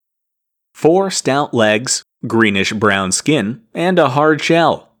4 stout legs, greenish-brown skin, and a hard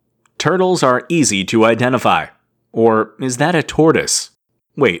shell. Turtles are easy to identify. Or is that a tortoise?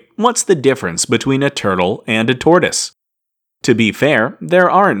 Wait, what's the difference between a turtle and a tortoise? To be fair,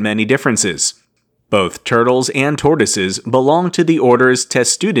 there aren't many differences. Both turtles and tortoises belong to the orders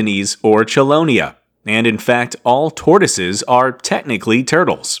Testudines or Chelonia, and in fact all tortoises are technically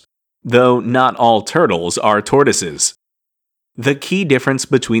turtles, though not all turtles are tortoises. The key difference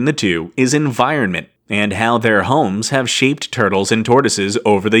between the two is environment and how their homes have shaped turtles and tortoises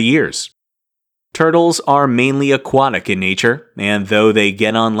over the years. Turtles are mainly aquatic in nature, and though they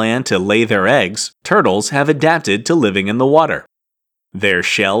get on land to lay their eggs, turtles have adapted to living in the water. Their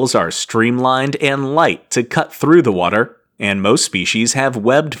shells are streamlined and light to cut through the water, and most species have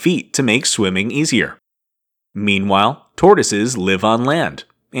webbed feet to make swimming easier. Meanwhile, tortoises live on land,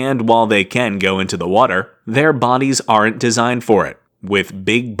 and while they can go into the water, their bodies aren't designed for it, with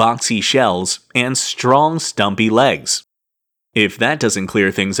big boxy shells and strong stumpy legs. If that doesn't clear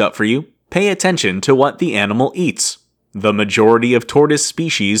things up for you, pay attention to what the animal eats. The majority of tortoise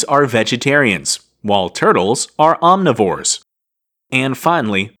species are vegetarians, while turtles are omnivores. And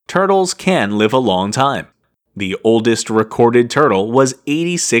finally, turtles can live a long time. The oldest recorded turtle was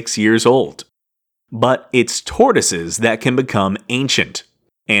 86 years old. But it's tortoises that can become ancient,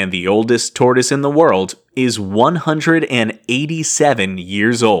 and the oldest tortoise in the world is 187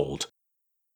 years old.